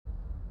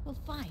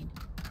Well, fine.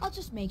 I'll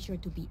just make sure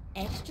to be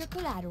extra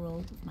collateral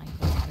with my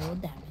collateral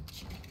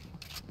damage.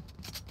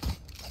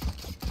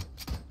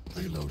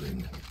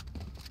 Reloading.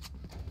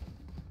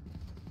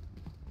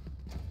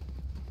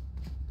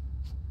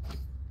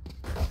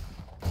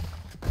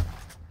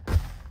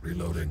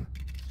 Reloading.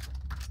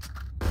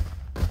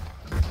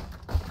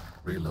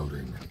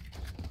 Reloading.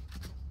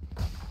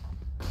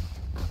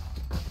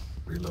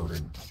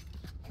 Reloading.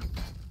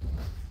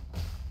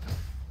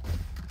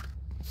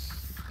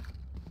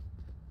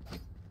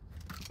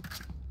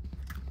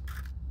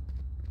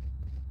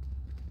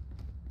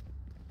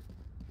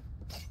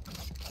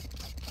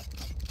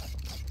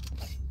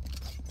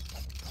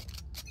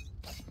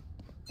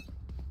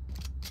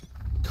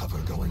 Cover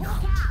going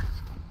out.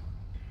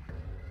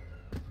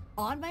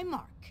 On my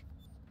mark.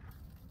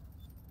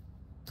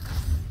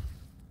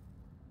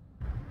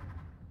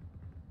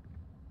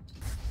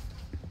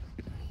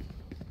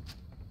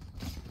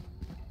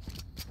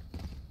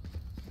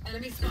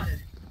 Enemy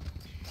spotted.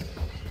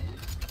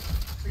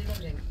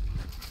 Reloading.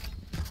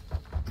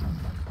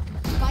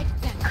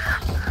 Fight them.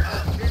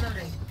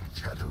 Reloading.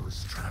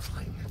 Shadows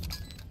traveling.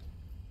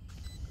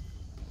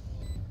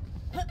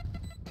 Enemy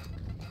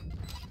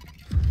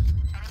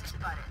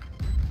spotted.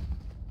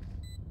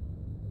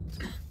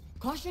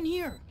 Caution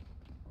here.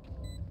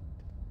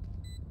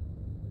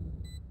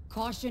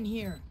 Caution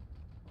here.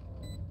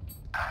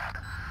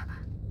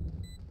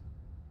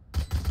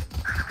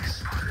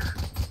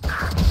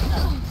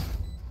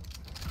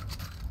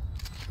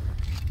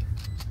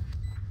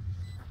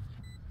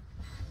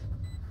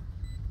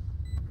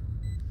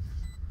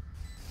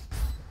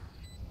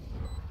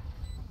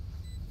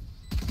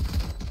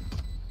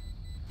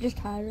 Just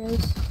high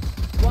res.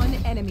 One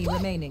enemy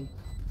remaining.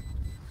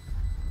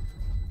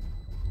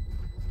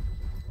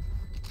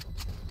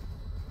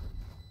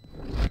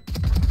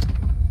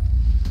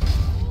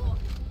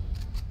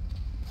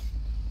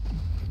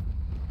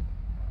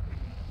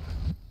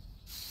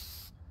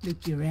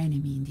 Look your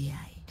enemy in the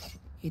eye.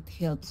 It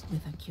helps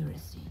with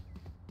accuracy.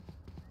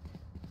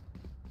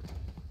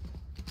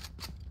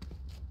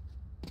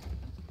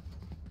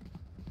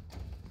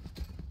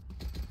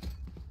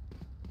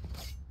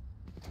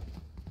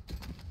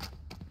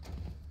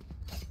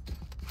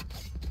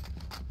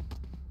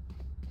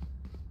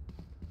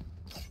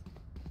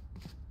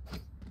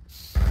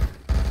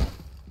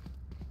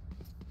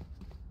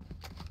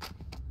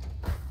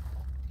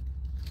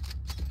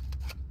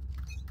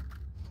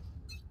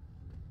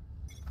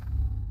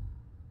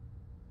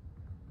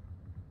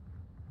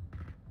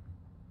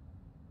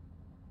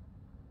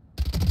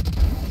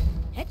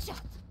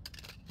 Headshot.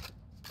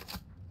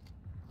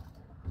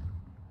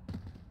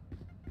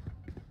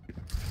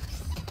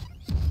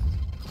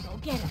 Go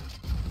get him.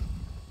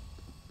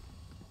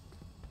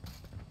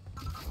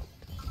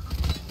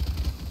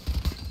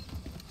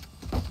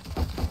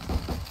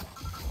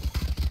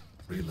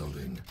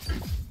 Reloading.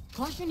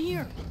 Caution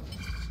here.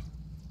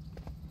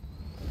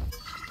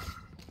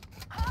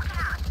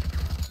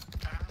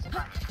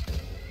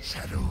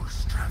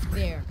 Shadows traveling.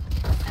 There.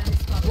 Enemy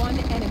spotted. One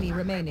enemy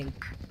remaining.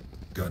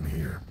 Gun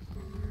here.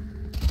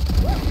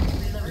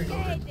 Reloading.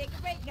 Okay, take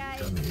a break,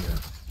 guys. Gun here.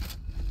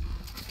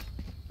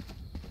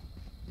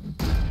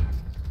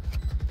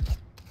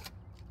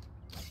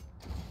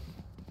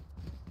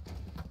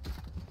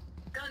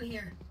 Gun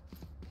here.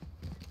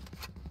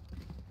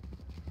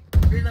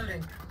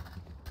 Reloading.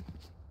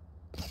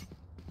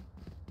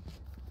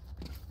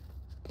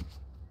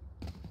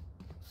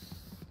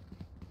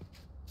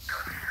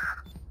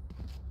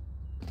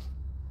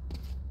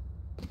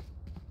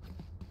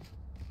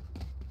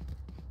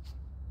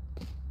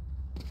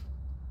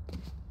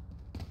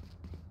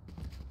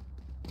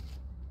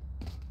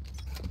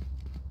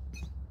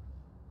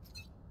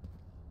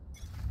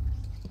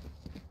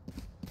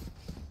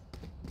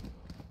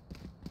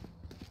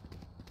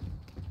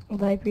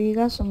 Viper, you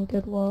got some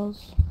good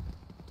walls.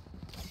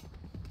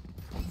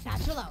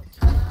 Satchel out.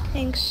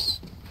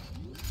 Thanks.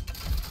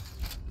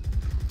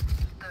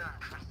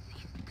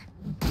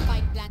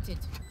 Spike planted.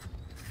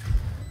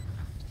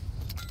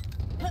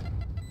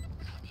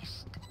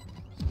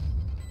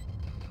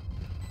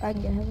 I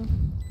can get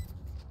him.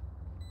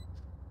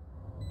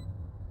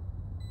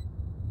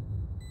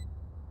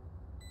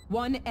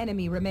 One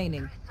enemy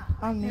remaining.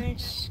 On me.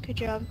 Nice, good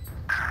job.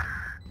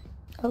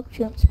 Oh,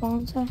 jump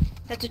spawns her.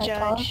 That's a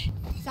At all? judge.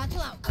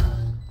 Satchel out.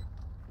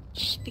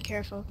 Just be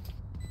careful.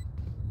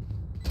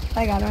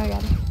 I got her, I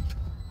got her.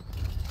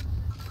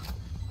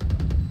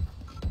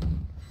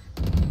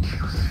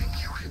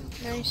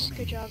 Nice,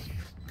 good job.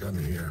 Gun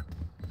here.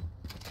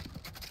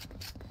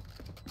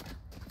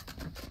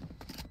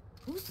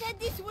 Who said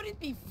this wouldn't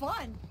be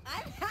fun?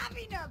 I'm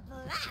having a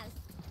blast.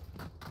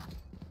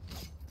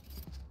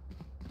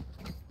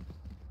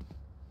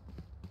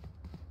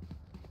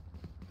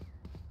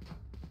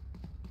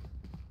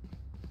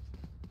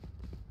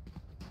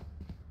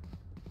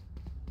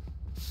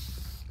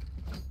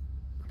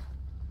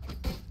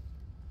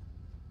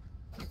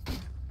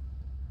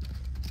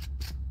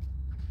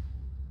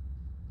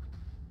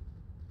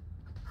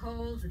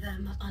 Hold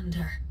them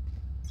under.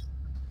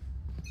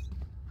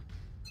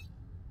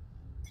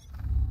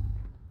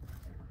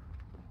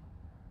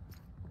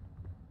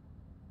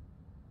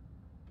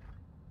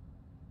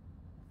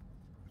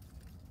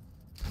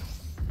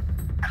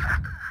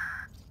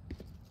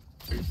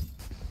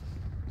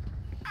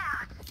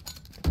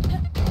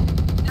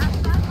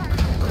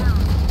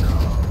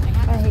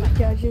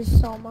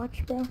 charges so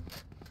much, bro.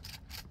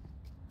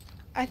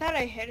 I thought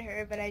I hit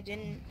her, but I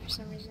didn't for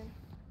some reason.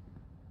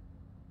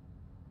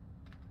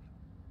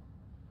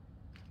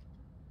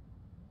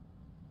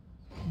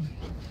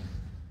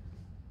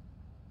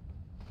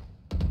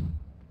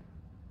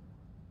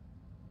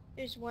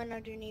 There's one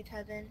underneath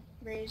heaven.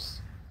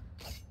 Raise.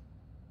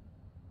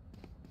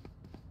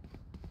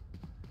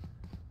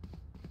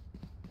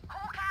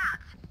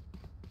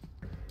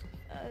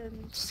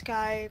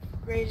 Sky.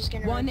 Raise is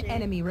gonna One rotate.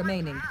 enemy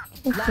remaining.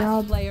 Good Last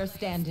job. player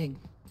standing.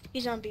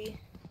 He's on B.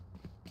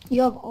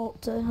 You have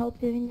ult to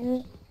help you if you need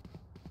it.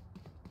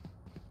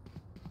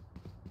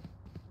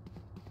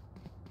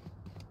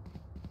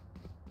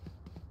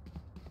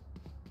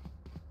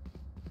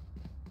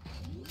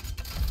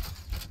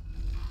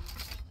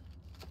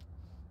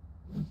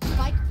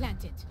 Spike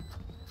planted.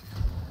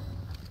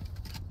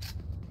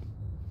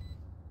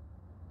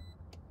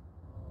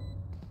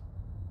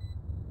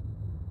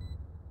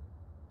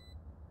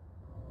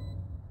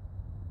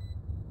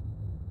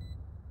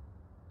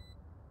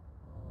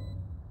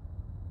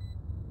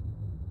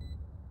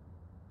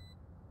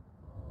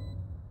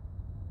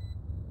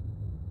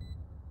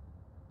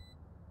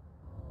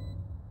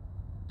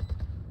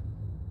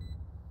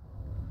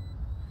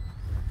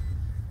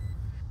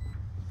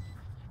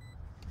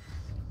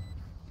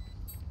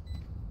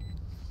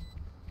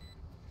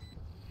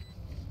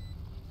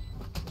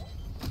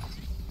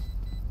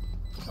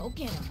 Go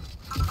get him.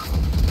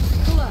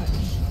 Clutch.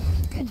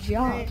 Good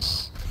job.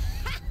 Nice.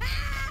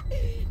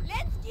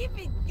 Let's keep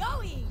it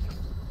going.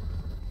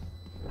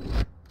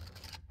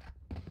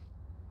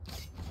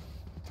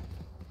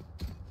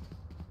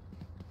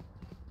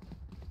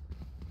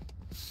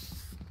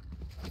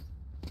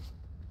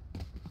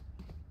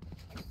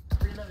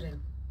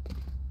 Reloading.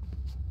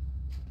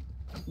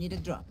 Need a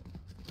drop.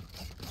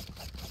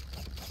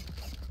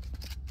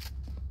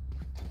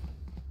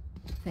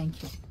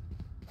 Thank you.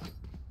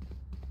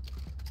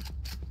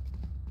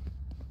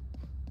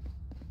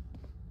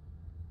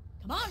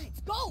 Come on,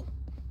 let's go.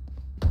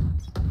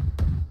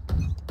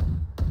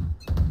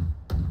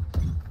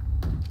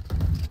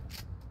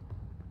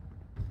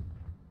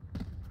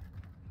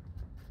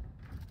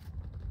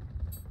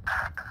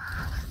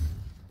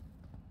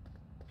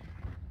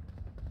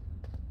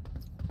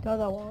 Got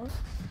that one.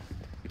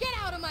 Get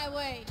out of my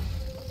way.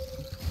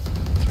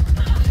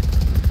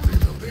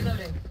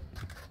 Reloading.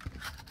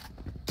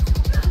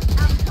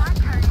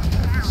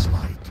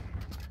 Smite.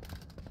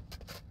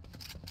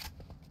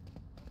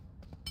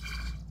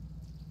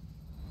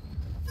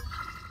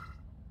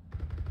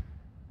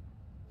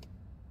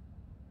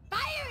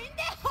 Fire in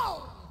the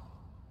hole.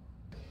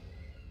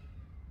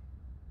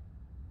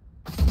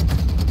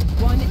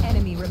 One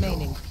enemy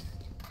remaining.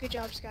 Good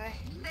job, Sky.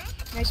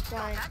 Nice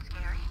blind.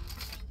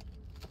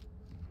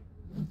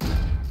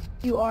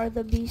 You are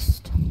the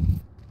beast.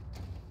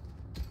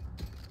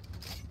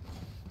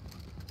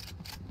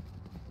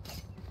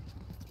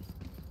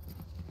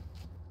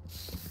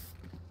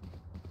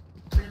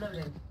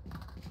 Reloading.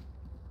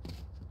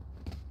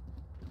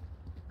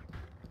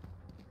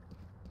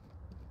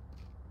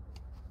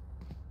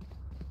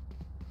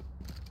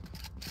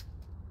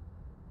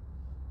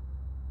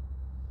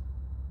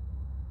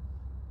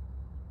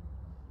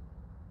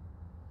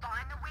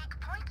 Find the weak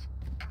point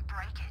and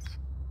break it.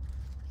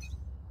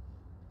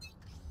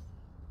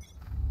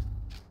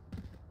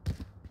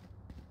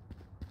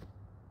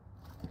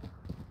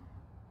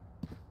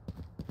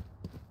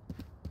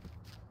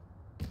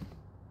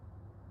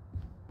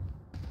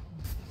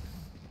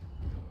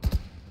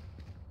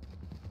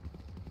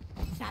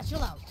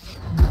 Satchel out.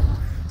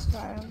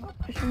 Sorry, I'm not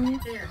pushing you.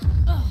 Here.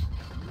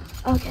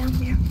 Okay, I'm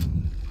here.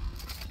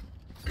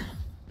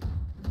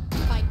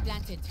 Spike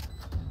planted.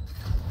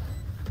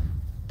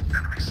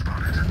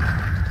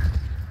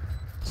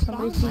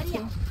 Somebody Bomb CT. buddy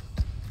out.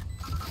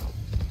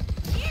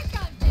 Here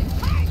comes the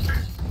party.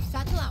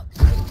 Satchel out.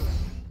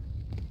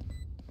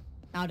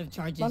 Out of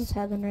charges. One's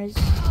heaven raised.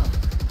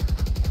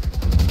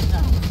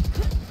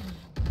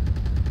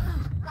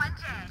 One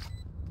dead.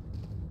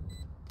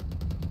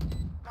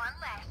 One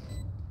less.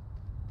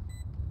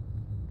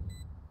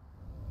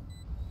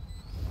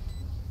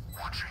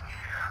 Watching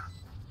here.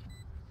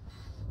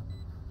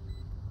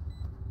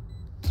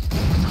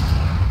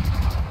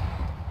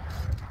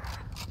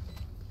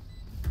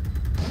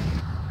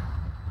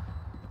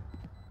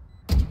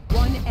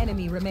 One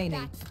enemy remaining.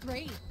 That's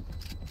great.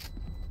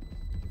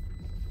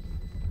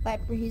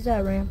 Viper, he's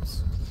at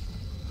ramps.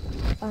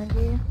 Find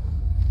you.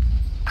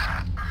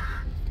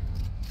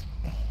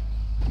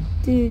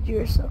 Dude, you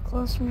were so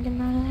close from getting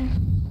out of there.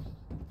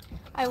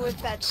 I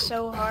whipped that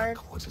so hard.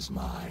 What is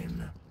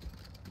mine?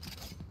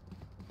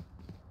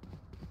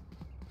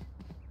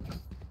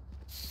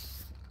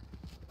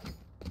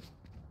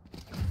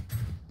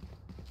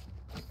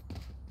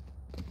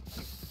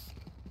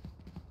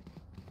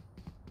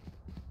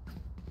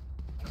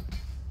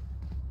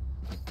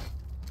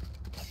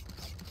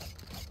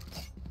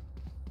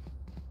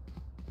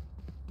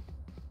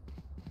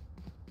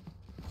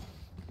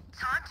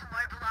 Time to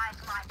mobilize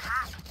my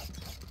pack.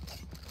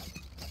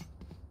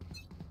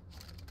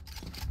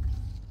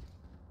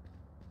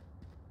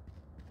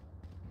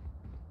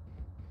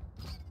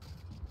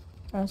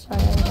 Oh,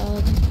 sorry, I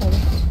didn't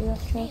see that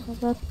track, my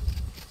bad.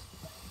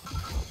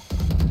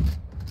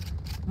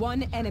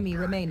 One enemy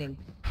remaining.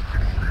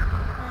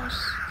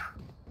 Nice.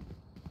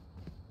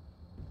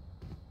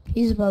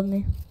 He's above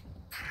me.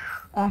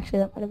 Actually,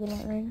 that might have been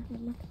that right.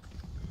 Never mind.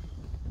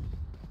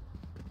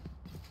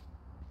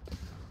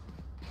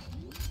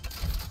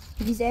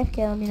 If he's AFK,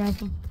 let me knife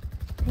him.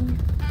 Dang it.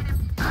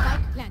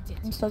 Spike planted.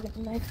 I'm still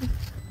getting knifed him.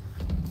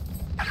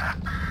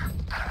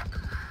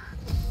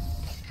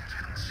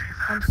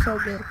 I'm so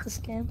good at this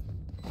game.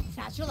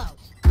 Satchel out.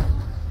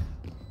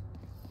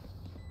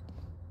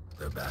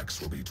 Their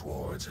backs will be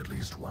towards at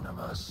least one of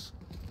us.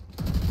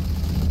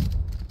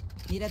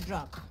 Need a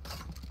drop.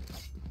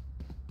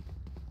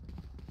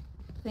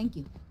 Thank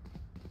you.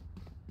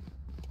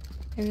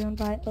 Everyone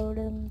buy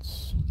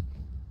Odin's.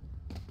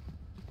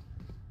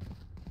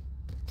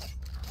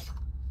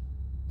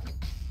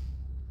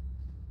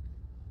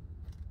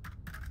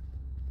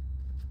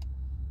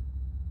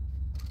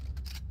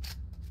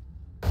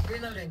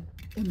 Reloading.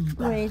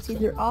 Wait, it's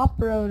either Op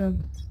or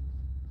Odin.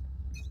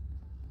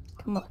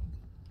 Come on.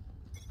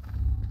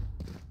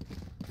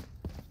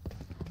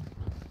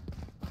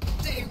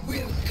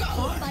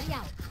 Somebody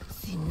out.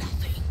 See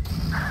nothing.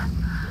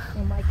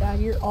 Oh my god,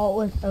 your ult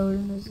with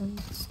Odin is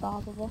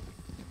unstoppable.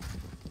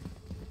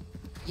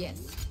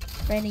 Yes.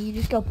 Rainy, you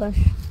just go push.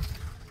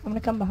 I'm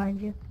gonna come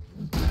behind you.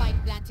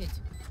 Spike planted.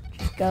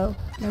 Just go.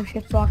 No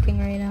shift walking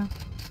right now.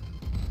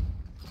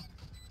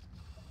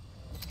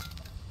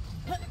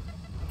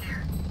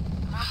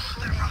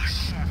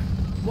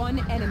 One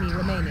enemy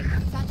remaining.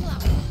 Satchel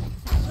out.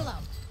 Satchel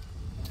out.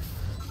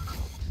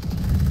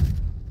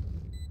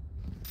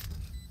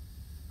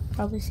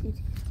 Probably CT.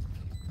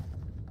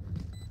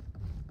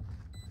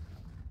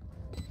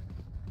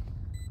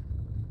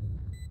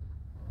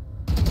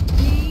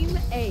 Team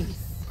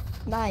Ace.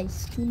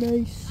 Nice. Too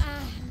nice.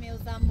 Ah,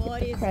 meus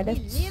amores.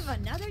 credits. We live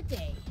another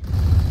day.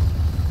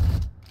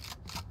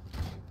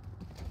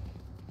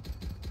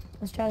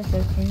 Let's try to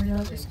 13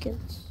 of these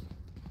kids.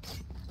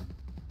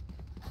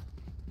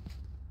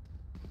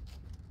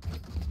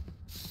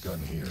 Gun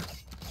here.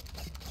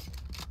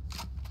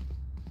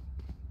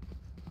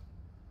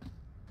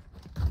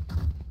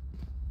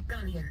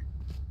 Gun here.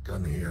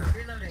 Gun here.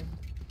 Reloading.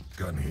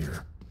 Gun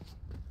here.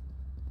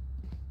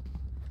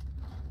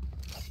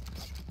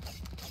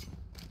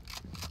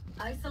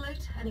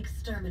 Isolate and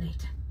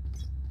exterminate.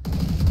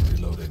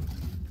 Reloading.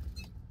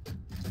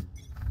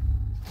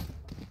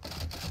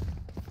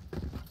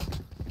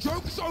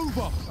 Joke's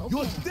over!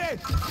 You're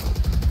dead!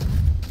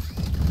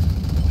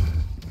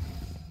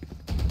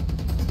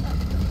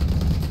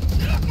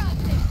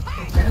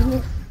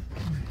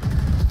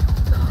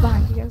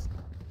 Behind you guys.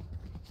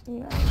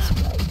 Nice.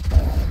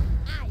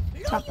 Right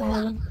there. Top of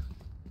heaven.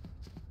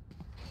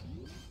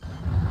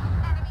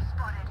 Enemy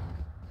spotted.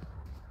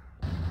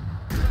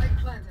 Spike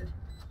planted.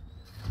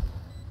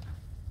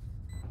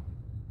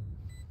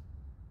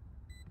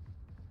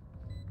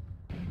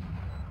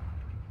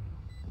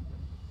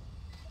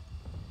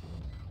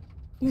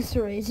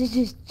 Mr. Race is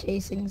just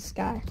chasing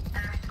Sky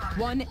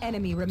One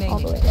enemy all the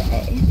remaining. way to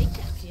A. Think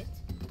that's it.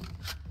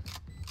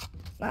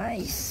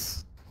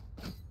 Nice.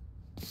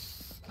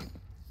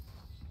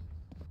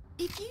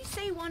 If you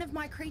see one of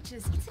my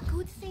creatures, it's a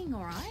good thing,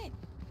 alright?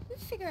 We'll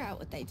figure out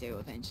what they do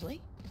eventually.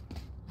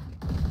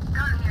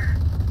 Gun here.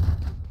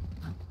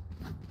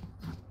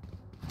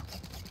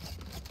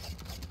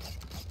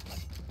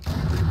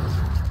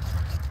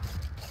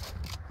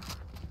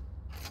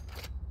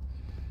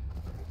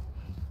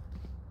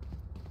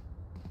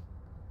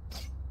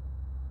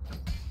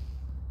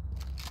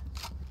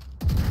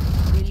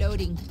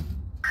 Reloading.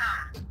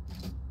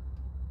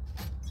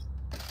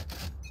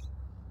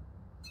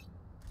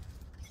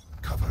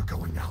 Cover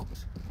going out.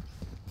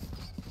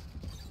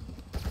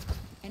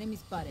 Enemy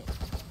spotted.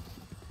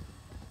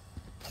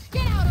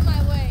 Get out of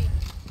my way!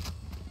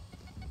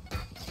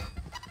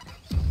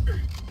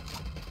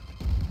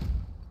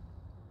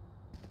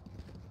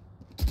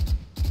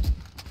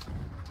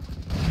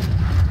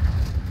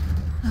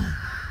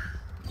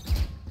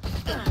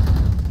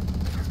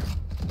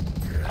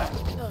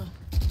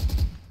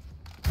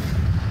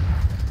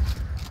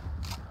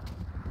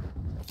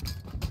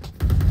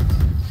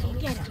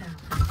 Get him.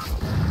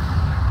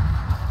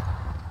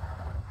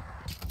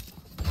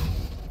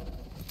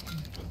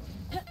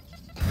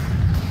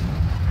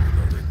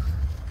 Reloading.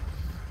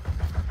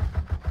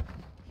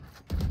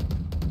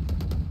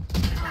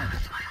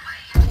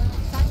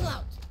 Satchel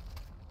out.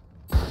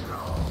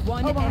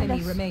 One behind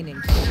enemy us.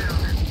 remaining.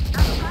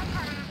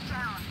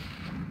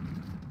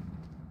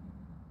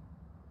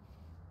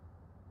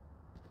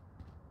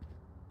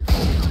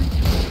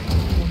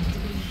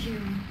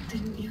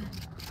 Didn't you?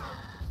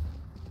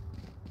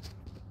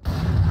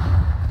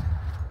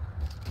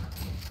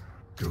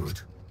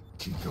 Good.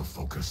 Keep your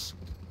focus.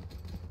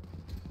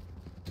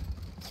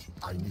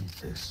 I need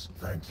this.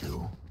 Thank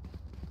you.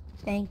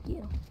 Thank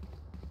you.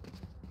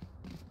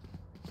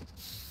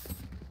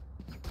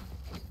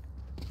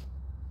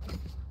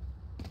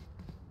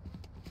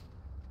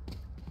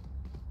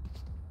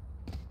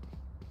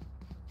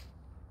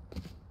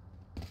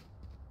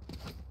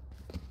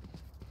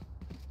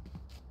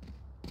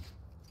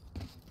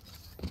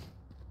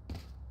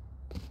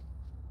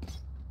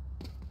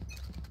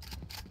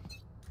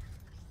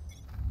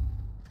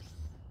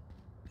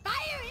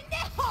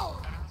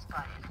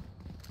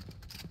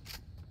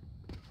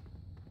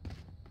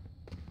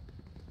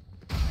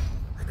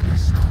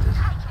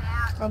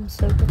 I'm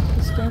so good at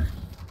this game.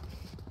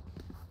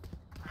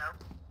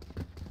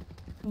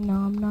 No,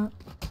 I'm not.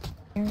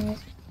 Alright.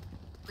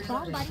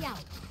 Somebody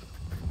out.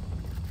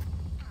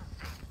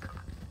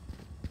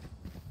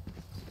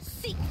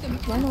 Seek them.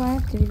 Why do I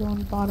have to be the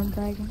one bottom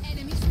dragon?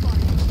 Enemy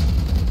spotted.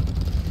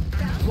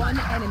 One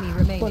enemy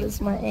remaining. What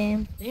is my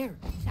aim? There.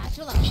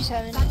 Satchel out. She's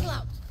having. Satchel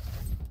out.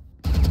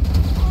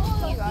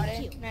 You got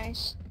it.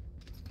 Nice.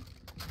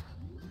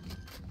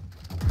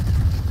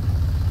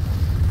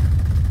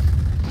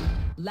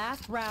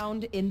 Last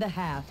round in the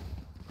half.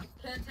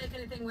 Can't take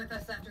anything with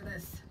us after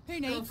this. Who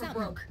Go needs for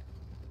something? broke.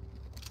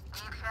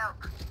 Need help.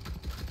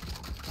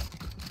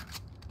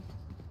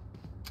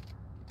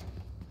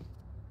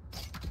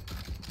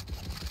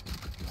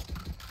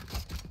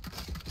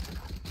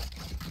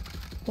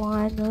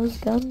 Line those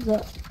guns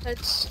up.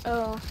 That's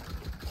Gotcha.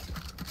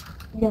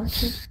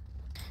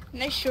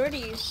 nice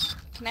shorties.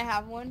 Can I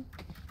have one?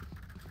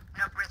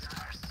 No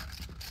prisoners.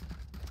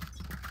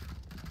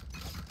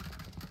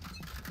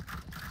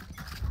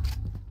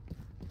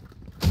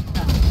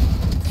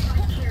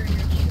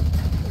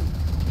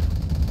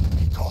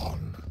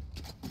 Gone.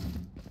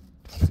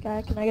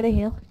 Sky, can I get a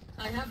heal?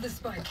 I have the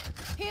spike.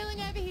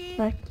 Healing over here.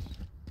 Like.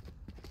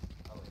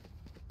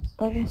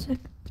 Okay, sick.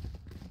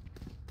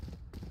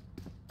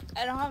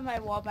 I don't have my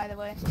wall, by the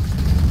way.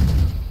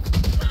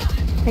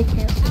 I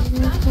can't see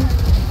anything.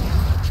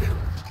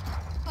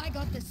 I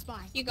got the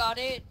spike. You got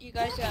it. You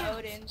guys got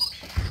Odin's.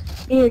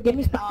 Here, give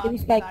me spike, Oh, give me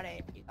you spike. got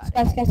it. You got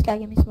Sky, it. Sky, Sky,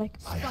 give me spike.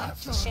 I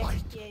have the Okay, spike.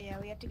 yeah,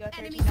 we have to go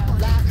Enemy 13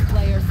 spotted. Last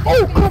player.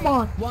 Oh, come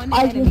on! One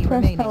I enemy just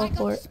pressed remaining. I got the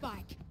teleport.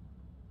 spike.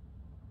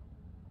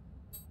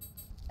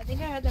 I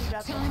think I heard them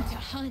drop Time it. to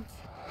hunt.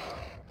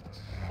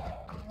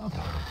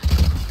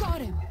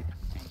 Got him.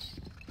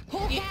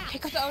 Hawk You, out.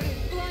 pick up the Odin.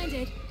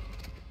 Blinded.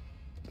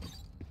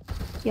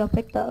 Yo,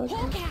 pick those.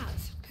 Hawk out.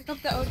 Pick up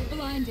the Odin.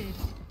 Blinded.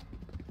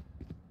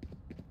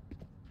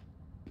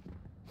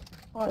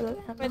 Or the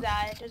For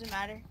that, it doesn't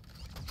matter.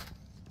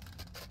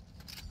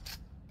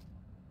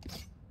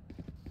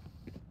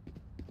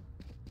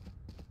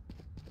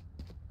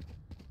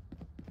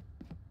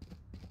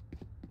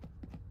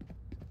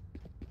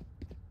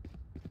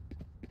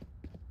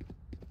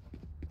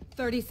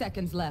 $30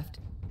 seconds left.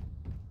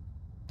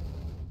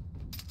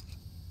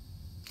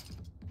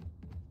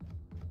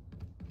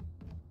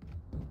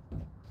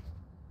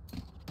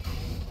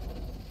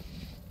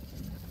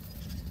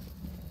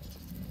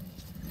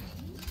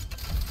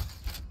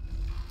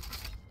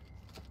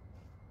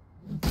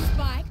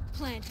 Spike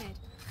planted.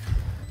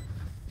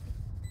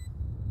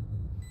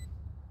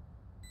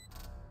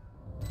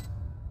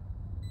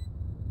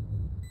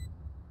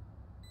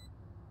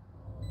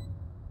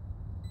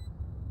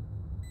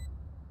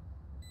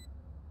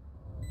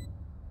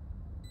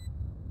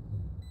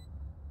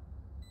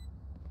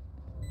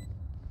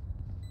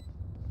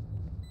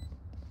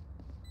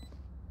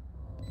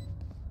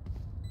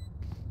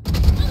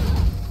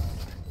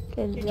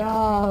 Good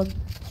job.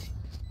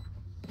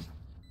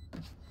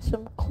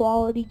 Some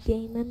quality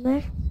game in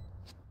there.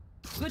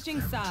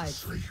 Switching sides.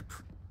 Sleep.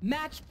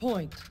 Match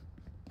point.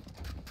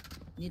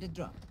 Need a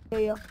drop.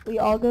 We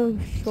all go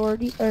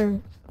shorty or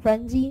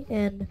frenzy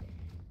and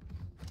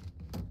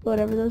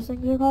whatever those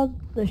things are called.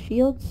 The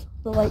shields,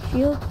 the light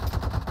shields.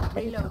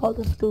 And it's called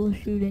the school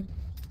shooting.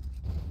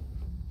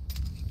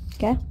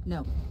 Okay?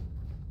 No.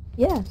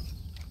 Yes.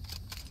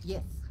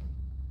 Yes.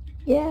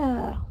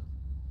 Yeah.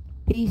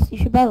 Peace. You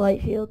should buy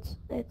light shields.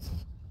 It's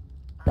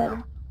better.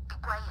 Be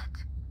quiet.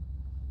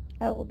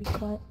 I will be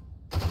quiet.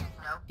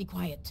 Be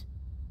quiet.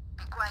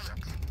 Be quiet.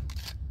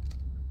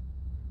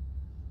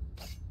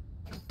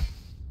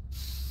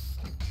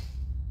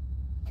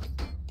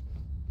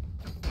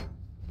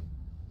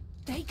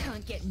 They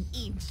can't get an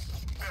inch.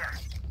 There.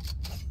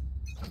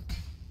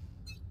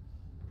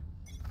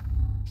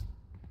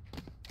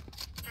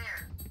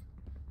 Here.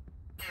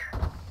 Here.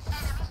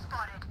 Enemy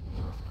spotted.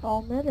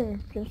 All mid or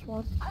just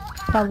one?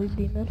 Probably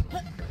be mid.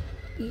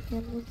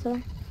 Ethan would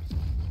say.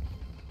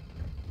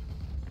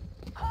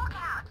 Hawk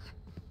out.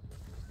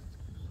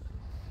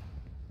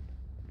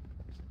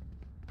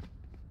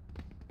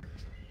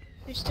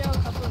 There's still a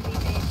couple of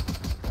B-mains.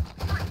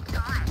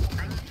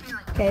 I need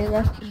healing. Okay, the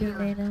rest to be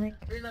main, I think.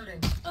 Reloading.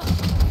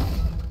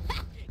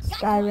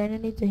 Sky Reyna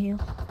needs a heal.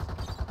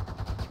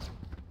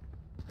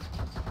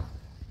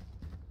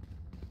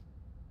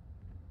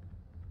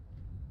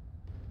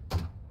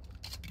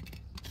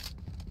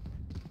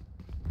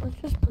 Let's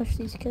just push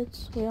these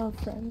kids. We all have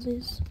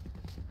frenzies.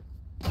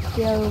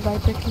 Yeah, we're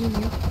Viper can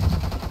you?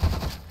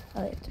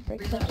 Oh, it's a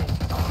break that.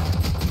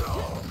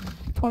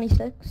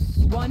 26.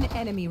 One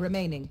enemy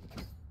remaining.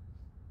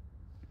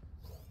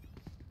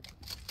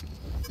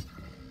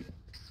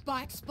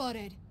 Spike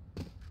spotted.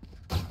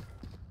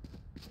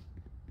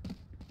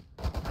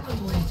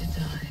 Good way to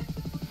die.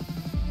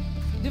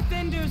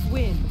 Defenders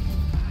win.